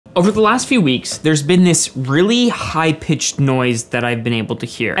Over the last few weeks, there's been this really high-pitched noise that I've been able to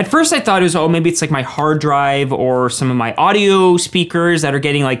hear. At first I thought it was, oh, maybe it's like my hard drive or some of my audio speakers that are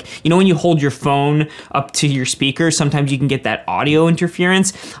getting like, you know when you hold your phone up to your speaker, sometimes you can get that audio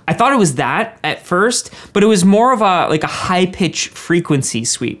interference. I thought it was that at first, but it was more of a high-pitch frequency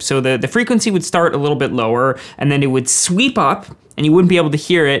sweep. So the frequency would start a little bit lower and then it would sweep up and you wouldn't be able to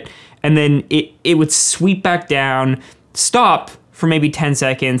hear it, and then it would sweep back down, stop for maybe 10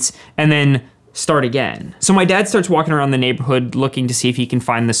 seconds, and then start again. So my dad starts walking around the neighborhood looking to see if he can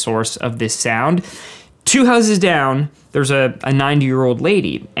find the source of this sound. 2 houses down, there's a 90-year-old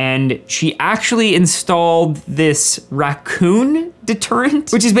lady, and she actually installed this raccoon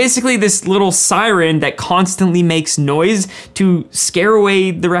deterrent, which is basically this little siren that constantly makes noise to scare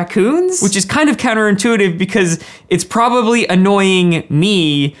away the raccoons, which is kind of counterintuitive because it's probably annoying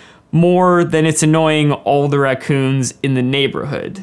me more than it's annoying all the raccoons in the neighborhood.